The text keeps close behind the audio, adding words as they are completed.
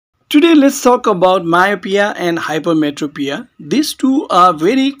Today let's talk about myopia and hypermetropia. These two are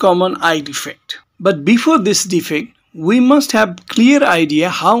very common eye defect. But before this defect, we must have clear idea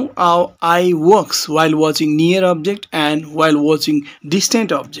how our eye works while watching near object and while watching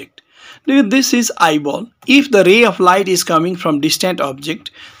distant object. This is eyeball. If the ray of light is coming from distant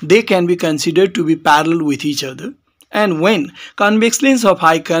object, they can be considered to be parallel with each other. And when convex lens of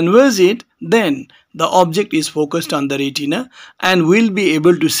eye converge it, then the object is focused on the retina and will be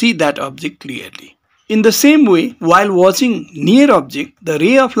able to see that object clearly. In the same way, while watching near object, the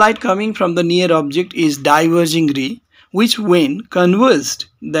ray of light coming from the near object is diverging ray, which when converged,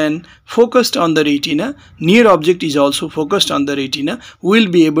 then focused on the retina, near object is also focused on the retina, will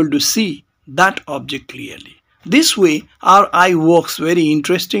be able to see that object clearly. This way, our eye works very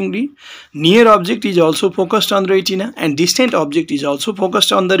interestingly. Near object is also focused on the retina and distant object is also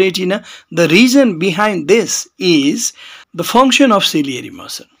focused on the retina. The reason behind this is the function of ciliary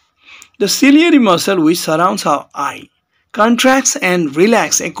muscle. The ciliary muscle which surrounds our eye contracts and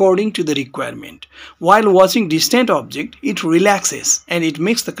relaxes according to the requirement. While watching distant object, it relaxes and it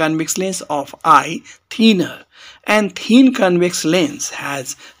makes the convex lens of eye thinner, and thin convex lens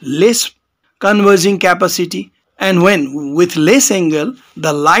has less converging capacity, and when with less angle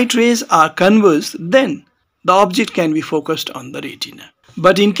the light rays are converged, then the object can be focused on the retina.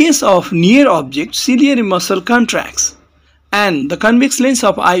 But in case of near object, ciliary muscle contracts and the convex lens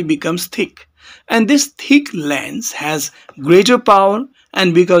of eye becomes thick, and this thick lens has greater power,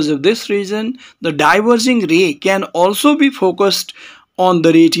 and because of this reason the diverging ray can also be focused on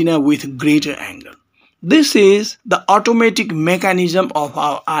the retina with greater angle. This is the automatic mechanism of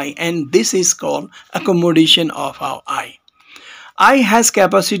our eye, and this is called accommodation of our eye. Eye has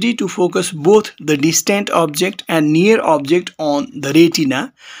capacity to focus both the distant object and near object on the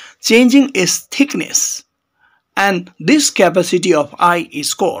retina, changing its thickness. And this capacity of eye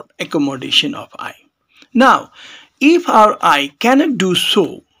is called accommodation of eye. Now, if our eye cannot do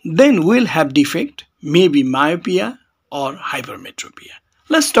so, then we'll have defect, maybe myopia or hypermetropia.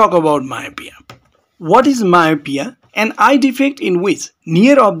 Let's talk about myopia. What is myopia? An eye defect in which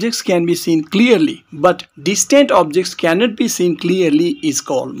near objects can be seen clearly but distant objects cannot be seen clearly is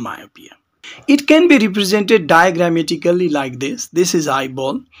called myopia. It can be represented diagrammatically like this. This is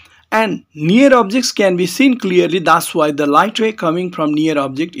eyeball, and near objects can be seen clearly. That's why the light ray coming from near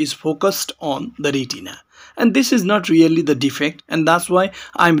object is focused on the retina. And this is not really the defect, and that's why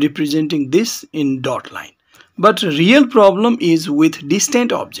I'm representing this in dot line. But real problem is with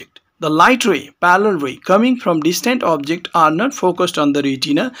distant object. The light ray, parallel ray coming from distant object are not focused on the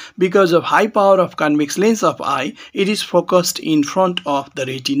retina because of high power of convex lens of eye. It is focused in front of the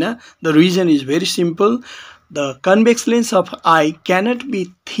retina. The reason is very simple. The convex lens of eye cannot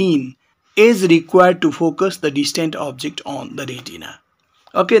be thin as required to focus the distant object on the retina.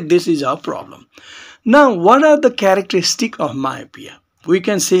 Okay, this is our problem. Now, what are the characteristics of myopia? We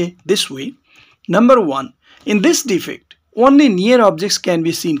can say this way. Number one, in this defect, only near objects can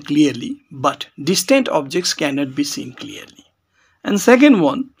be seen clearly, but distant objects cannot be seen clearly. And second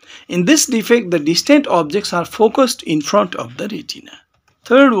one, in this defect, the distant objects are focused in front of the retina.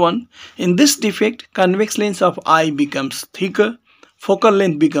 Third one, in this defect, convex lens of eye becomes thicker, focal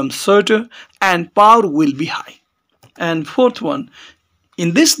length becomes shorter, and power will be high. And fourth one,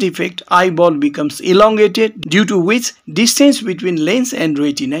 in this defect, eyeball becomes elongated, due to which distance between lens and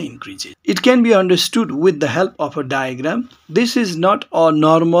retina increases. It can be understood with the help of a diagram. This is not a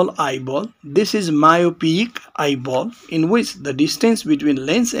normal eyeball. This is myopic eyeball, in which the distance between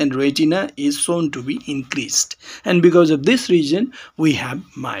lens and retina is shown to be increased. And because of this reason, we have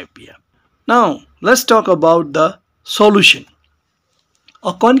myopia. Now, let's talk about the solution.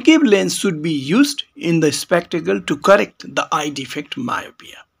 A concave lens should be used in the spectacle to correct the eye defect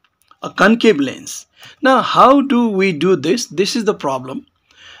myopia. A concave lens. Now, how do we do this? This is the problem.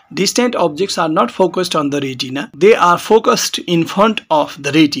 Distant objects are not focused on the retina. They are focused in front of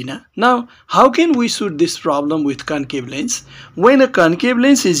the retina. Now, how can we suit this problem with concave lens? When a concave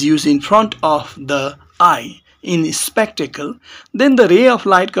lens is used in front of the eye in spectacle, then the ray of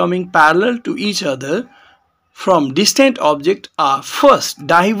light coming parallel to each other from distant object are first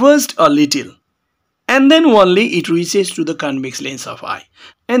diverged a little, and then only it reaches to the convex lens of eye.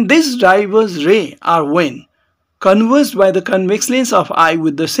 And this diverged ray are when converged by the convex lens of eye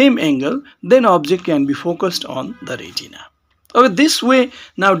with the same angle, then object can be focused on the retina. This way,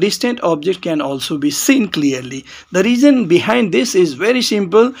 now distant object can also be seen clearly. The reason behind this is very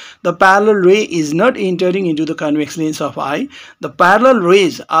simple. The parallel ray is not entering into the convex lens of eye. The parallel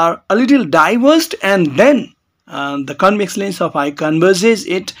rays are a little diverged, and then the convex lens of eye converges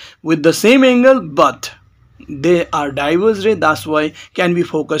it with the same angle, but They are diverse ray, that's why can be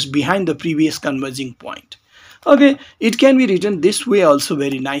focused behind the previous converging point. Okay, it can be written this way also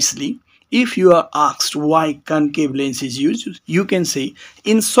very nicely. If you are asked why concave lens is used, you can say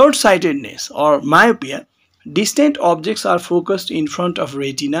in short-sightedness or myopia, distant objects are focused in front of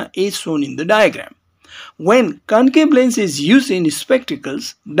retina as shown in the diagram. When concave lens is used in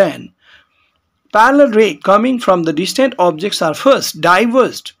spectacles, then parallel ray coming from the distant objects are first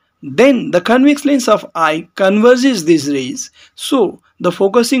diverged. Then the convex lens of eye converges these rays, so the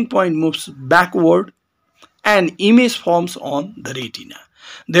focusing point moves backward and image forms on the retina.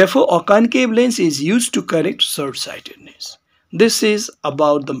 Therefore, a concave lens is used to correct short-sightedness. This is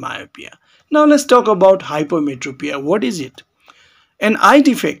about the myopia. Now let's talk about hypermetropia. What is it? An eye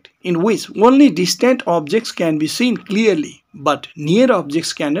defect in which only distant objects can be seen clearly but near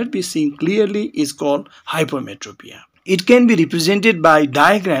objects cannot be seen clearly is called hypermetropia. It can be represented by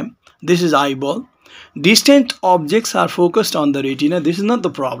diagram. This is eyeball. Distant objects are focused on the retina. This is not the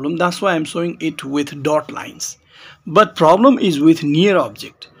problem. That's why I'm showing it with dot lines. But problem is with near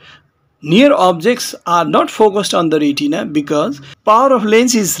object. Near objects are not focused on the retina because power of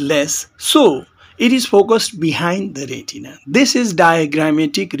lens is less. So it is focused behind the retina. This is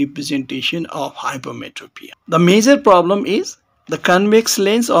diagrammatic representation of hypermetropia. The major problem is the convex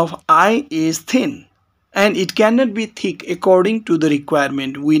lens of eye is thin and it cannot be thick according to the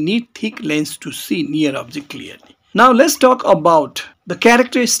requirement. We need thick lens to see near object clearly. Now let's talk about the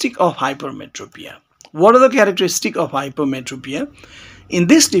characteristic of hypermetropia. What are the characteristics of hypermetropia? In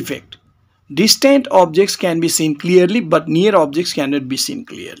this defect, distant objects can be seen clearly but near objects cannot be seen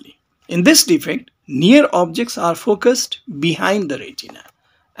clearly. In this defect, near objects are focused behind the retina.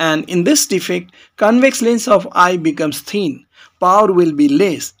 And in this defect, convex lens of eye becomes thin, power will be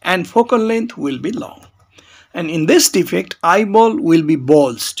less and focal length will be long. And in this defect, eyeball will be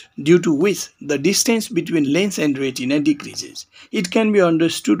bulged, due to which the distance between lens and retina decreases. It can be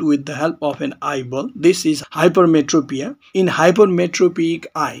understood with the help of an eyeball. This is hypermetropia. In hypermetropic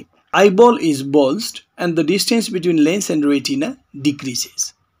eye, eyeball is bulged and the distance between lens and retina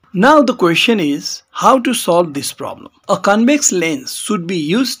decreases. Now the question is how to solve this problem. A convex lens should be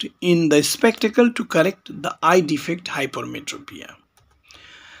used in the spectacle to correct the eye defect hypermetropia.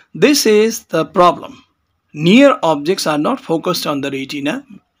 This is the problem. Near objects are not focused on the retina,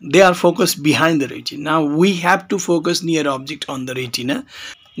 they are focused behind the retina. Now we have to focus near object on the retina.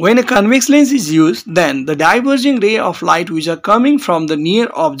 When a convex lens is used, then the diverging ray of light which are coming from the near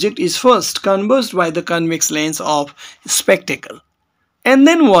object is first converged by the convex lens of spectacle. And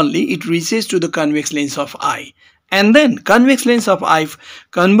then only it reaches to the convex lens of eye. And then convex lens of eye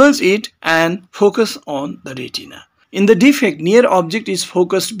converges it and focus on the retina. In the defect, near object is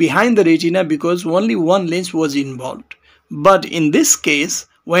focused behind the retina because only one lens was involved. But in this case,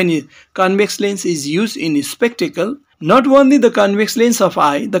 when convex lens is used in spectacle, not only the convex lens of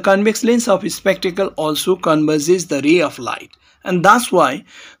eye, the convex lens of spectacle also converges the ray of light. And that's why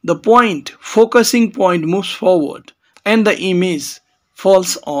the focusing point moves forward and the image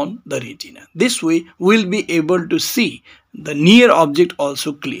falls on the retina. This way, we'll be able to see the near object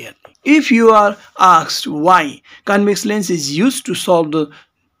also clearly. If you are asked why convex lens is used to solve the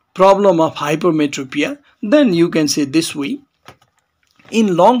problem of hypermetropia, then you can say this way.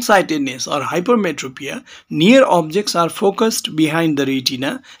 In long-sightedness or hypermetropia, near objects are focused behind the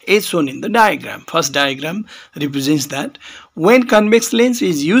retina as shown in the diagram. First diagram represents that. When convex lens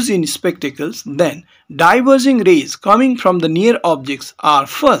is used in spectacles, then diverging rays coming from the near objects are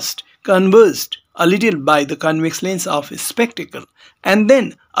first converged a little by the convex lens of spectacle, and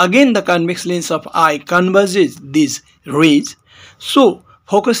then again the convex lens of eye converges these rays. So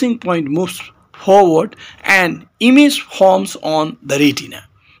focusing point moves forward and image forms on the retina.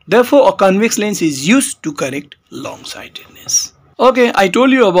 Therefore, a convex lens is used to correct long-sightedness. Okay, I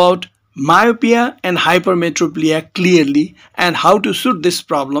told you about myopia and hypermetropia clearly and how to suit this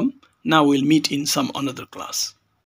problem. Now we'll meet in some another class.